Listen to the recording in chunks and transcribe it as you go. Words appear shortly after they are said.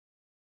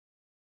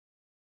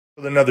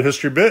Another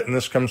history bit, and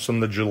this comes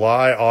from the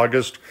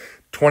July-August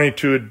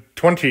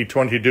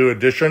 2022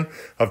 edition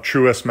of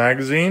True West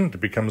Magazine. To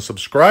become a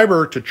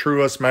subscriber to True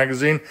West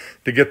Magazine,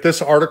 to get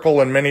this article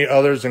and many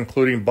others,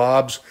 including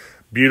Bob's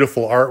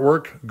beautiful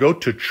artwork, go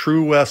to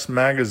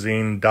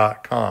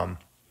truewestmagazine.com.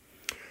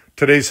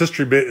 Today's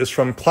history bit is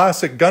from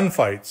Classic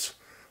Gunfights,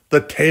 The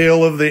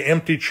Tale of the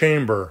Empty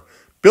Chamber,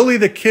 Billy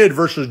the Kid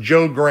versus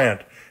Joe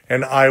Grant,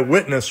 an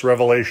eyewitness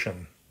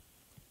revelation.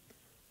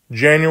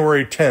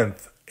 January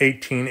 10th,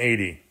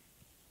 1880.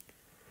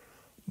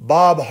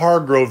 Bob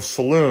Hargrove's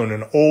saloon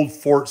in Old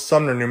Fort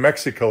Sumner, New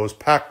Mexico is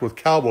packed with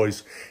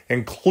cowboys,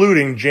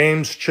 including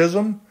James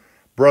Chisholm,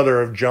 brother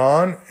of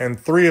John, and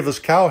 3 of his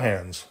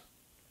cowhands.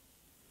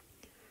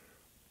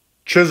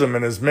 Chisholm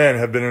and his men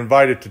have been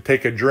invited to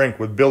take a drink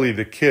with Billy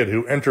the Kid,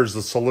 who enters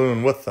the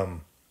saloon with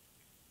them.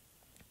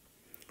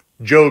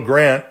 Joe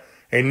Grant,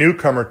 a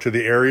newcomer to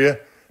the area,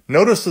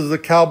 notices the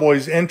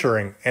cowboys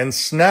entering and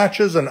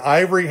snatches an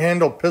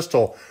ivory-handled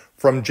pistol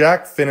from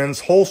Jack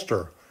Finnan's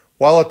holster,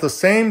 while at the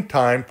same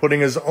time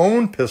putting his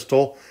own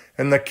pistol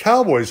in the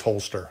cowboy's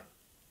holster.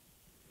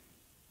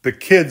 The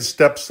Kid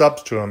steps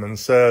up to him and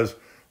says,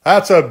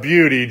 "That's a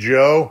beauty,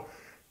 Joe."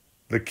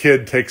 The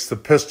Kid takes the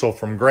pistol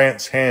from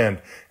Grant's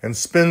hand and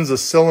spins the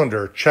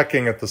cylinder,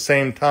 checking at the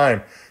same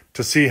time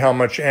to see how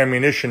much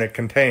ammunition it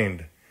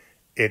contained.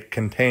 It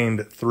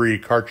contained 3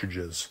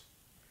 cartridges.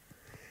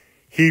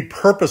 He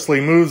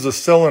purposely moves the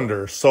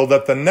cylinder so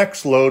that the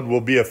next load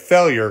will be a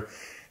failure.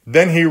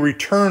 Then he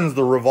returns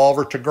the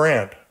revolver to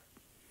Grant.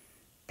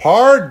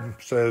 "Pard,"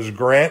 says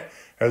Grant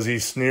as he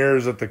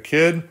sneers at the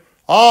Kid,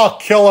 "I'll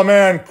kill a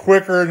man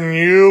quicker than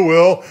you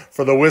will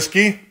for the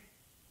whiskey."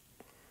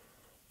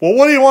 "Well,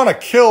 what do you want to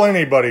kill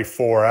anybody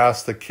for?"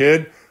 asked the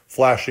Kid,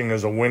 flashing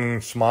his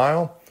winning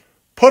smile.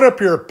 "Put up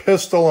your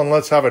pistol and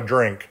let's have a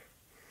drink."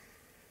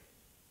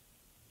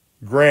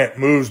 Grant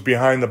moves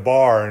behind the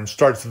bar and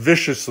starts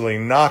viciously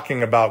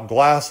knocking about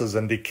glasses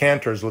and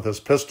decanters with his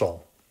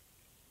pistol.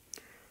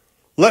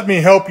 "Let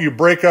me help you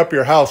break up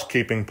your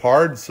housekeeping,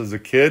 Pard," says the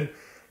Kid,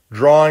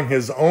 drawing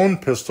his own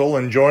pistol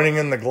and joining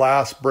in the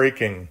glass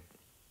breaking.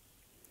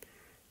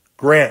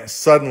 Grant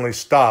suddenly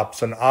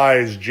stops and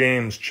eyes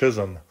James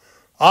Chisholm.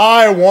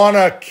 "I want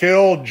to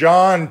kill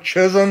John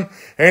Chisholm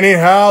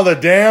anyhow, the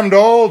damned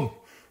old—"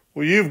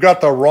 "Well, you've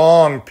got the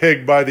wrong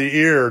pig by the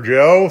ear,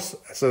 Joe,"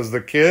 says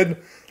the Kid.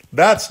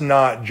 "That's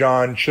not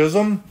John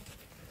Chisholm."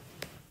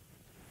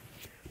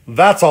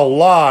 "That's a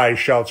lie,"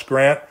 shouts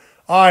Grant.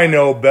 "I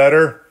know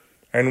better."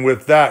 And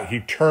with that, he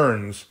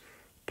turns,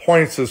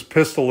 points his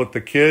pistol at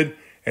the Kid,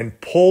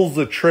 and pulls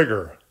the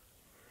trigger.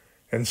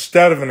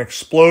 Instead of an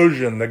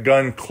explosion, the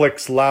gun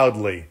clicks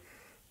loudly.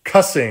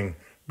 Cussing,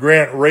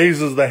 Grant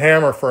raises the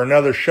hammer for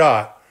another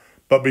shot,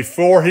 but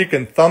before he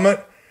can thumb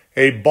it,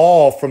 a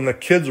ball from the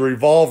Kid's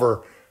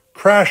revolver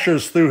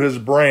crashes through his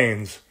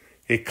brains.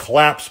 He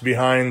collapses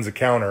behind the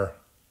counter.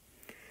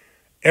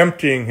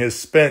 Emptying his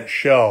spent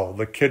shell,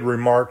 the Kid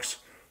remarks,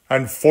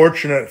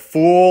 "Unfortunate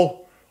fool.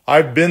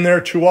 I've been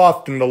there too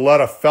often to let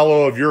a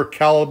fellow of your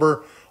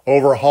caliber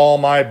overhaul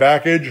my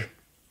baggage.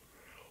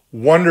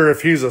 Wonder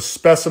if he's a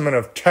specimen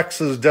of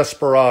Texas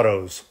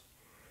desperados."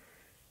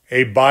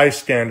 A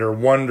bystander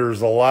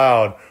wonders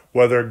aloud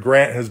whether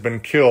Grant has been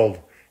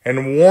killed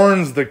and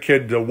warns the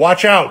Kid to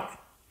watch out.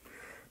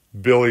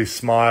 Billy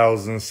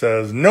smiles and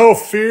says, "No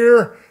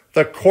fear,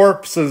 the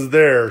corpse is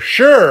there,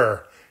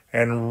 sure,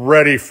 and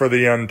ready for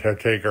the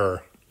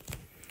undertaker."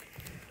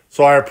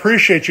 So I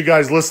appreciate you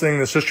guys listening to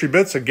this History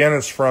Bits. Again,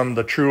 it's from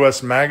the True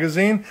West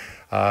Magazine,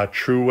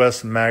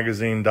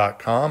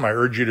 truewestmagazine.com. I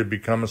urge you to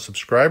become a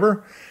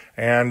subscriber.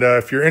 And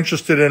if you're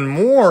interested in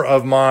more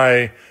of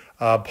my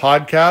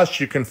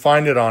podcasts, you can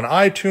find it on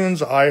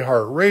iTunes,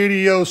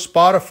 iHeartRadio,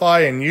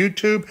 Spotify, and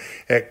YouTube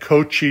at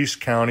Cochise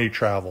County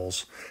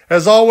Travels.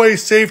 As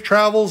always, safe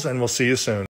travels, and we'll see you soon.